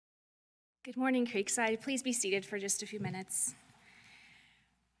Good morning, Creekside. Please be seated for just a few minutes.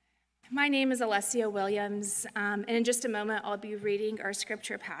 My name is Olessya Williams, and in just a moment, I'll be reading our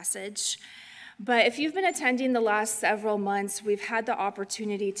scripture passage. But if you've been attending the last several months, we've had the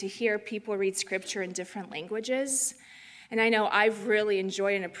opportunity to hear people read scripture in different languages. And I know I've really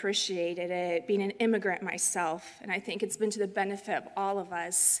enjoyed and appreciated it, being an immigrant myself, and I think it's been to the benefit of all of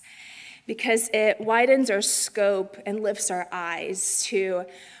us because it widens our scope and lifts our eyes to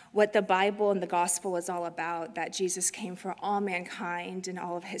what the Bible and the gospel is all about, that Jesus came for all mankind in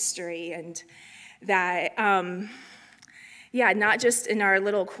all of history, and that, not just in our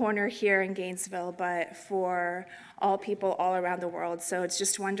little corner here in Gainesville, but for all people all around the world. So it's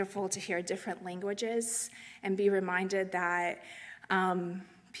just wonderful to hear different languages and be reminded that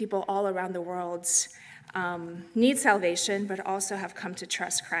people all around the world need salvation, but also have come to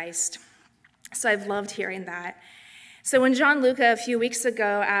trust Christ. So I've loved hearing that. So when John Luca a few weeks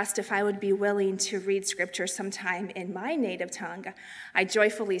ago asked if I would be willing to read scripture sometime in my native tongue, I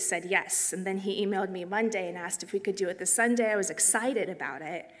joyfully said yes. And then he emailed me Monday and asked if we could do it this Sunday. I was excited about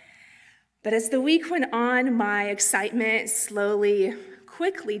it. But as the week went on, my excitement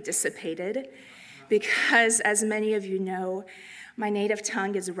quickly dissipated because, as many of you know, my native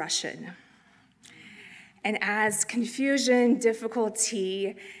tongue is Russian. And as confusion,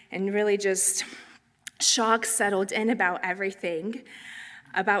 difficulty, and really just shock settled in about everything,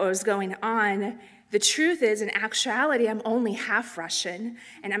 about what was going on, the truth is, in actuality, I'm only half Russian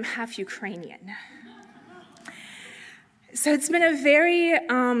and I'm half Ukrainian. So it's been a very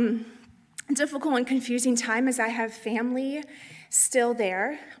difficult and confusing time as I have family still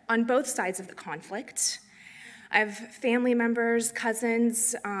there on both sides of the conflict. I have family members,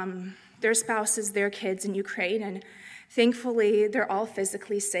 cousins, their spouses, their kids in Ukraine, and thankfully they're all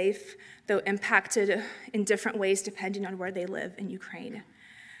physically safe, though impacted in different ways depending on where they live in Ukraine.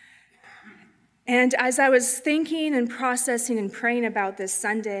 And as I was thinking and processing and praying about this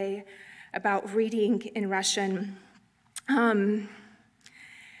Sunday, about reading in Russian, to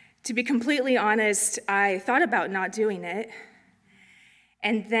be completely honest, I thought about not doing it,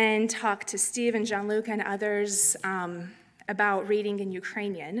 and then talked to Steve and Gianluca and others about reading in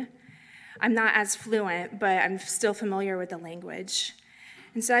Ukrainian. I'm not as fluent, but I'm still familiar with the language.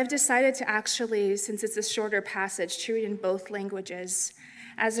 And so I've decided to actually, since it's a shorter passage, to read in both languages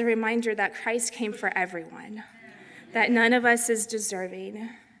as a reminder that Christ came for everyone, that none of us is deserving,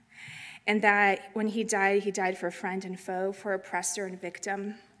 and that when he died for friend and foe, for oppressor and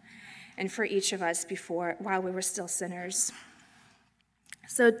victim, and for each of us while we were still sinners.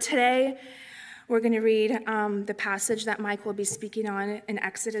 So today, we're going to read the passage that Mike will be speaking on in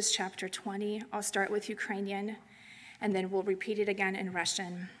Exodus chapter 20. I'll start with Ukrainian, and then we'll repeat it again in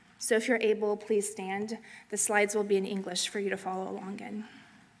Russian. So if you're able, please stand. The slides will be in English for you to follow along in.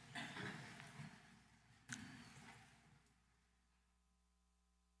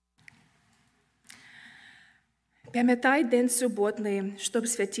 Пам'ятай день суботний, щоб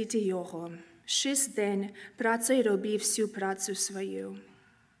святити його. 6 день працею роби всю працю свою.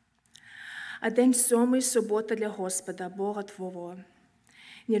 А день 7 – субота для Господа, Бога Твого.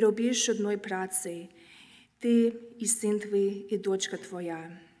 Не робиш одної праці, ти і син твій, і дочка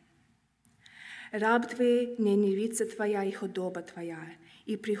твоя. Раб твій, не невіця твоя і худоба твоя,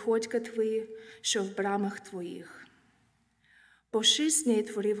 і приходька твій, що в брамах твоїх. По 6 днів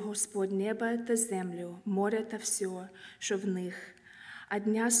творив Господь небо та землю, море та все, що в них, а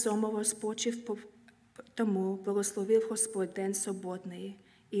дня 7 спочив тому благословив Господь день суботний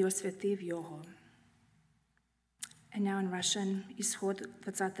і освятив його. And now in Russian, Исход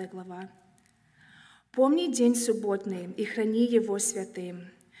 20 глава. Помни день субботний и храни его святым.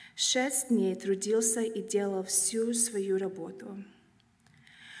 6 дней трудился и делал всю свою работу.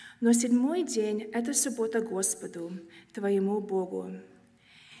 Но 7 день – это суббота Господу, твоему Богу.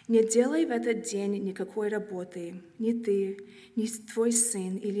 Не делай в этот день никакой работы, ни ты, ни твой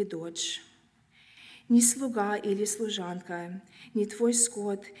сын или дочь, ни слуга или служанка, ни твой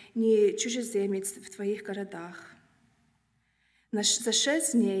скот, ни чужеземец в твоих городах. За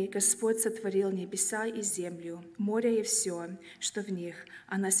 6 дней Господь сотворил небеса и землю, море и все, что в них,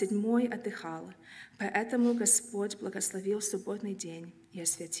 а на 7 отдыхал. Поэтому Господь благословил субботний день и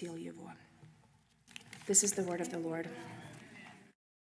освятил его. This is the word of the Lord.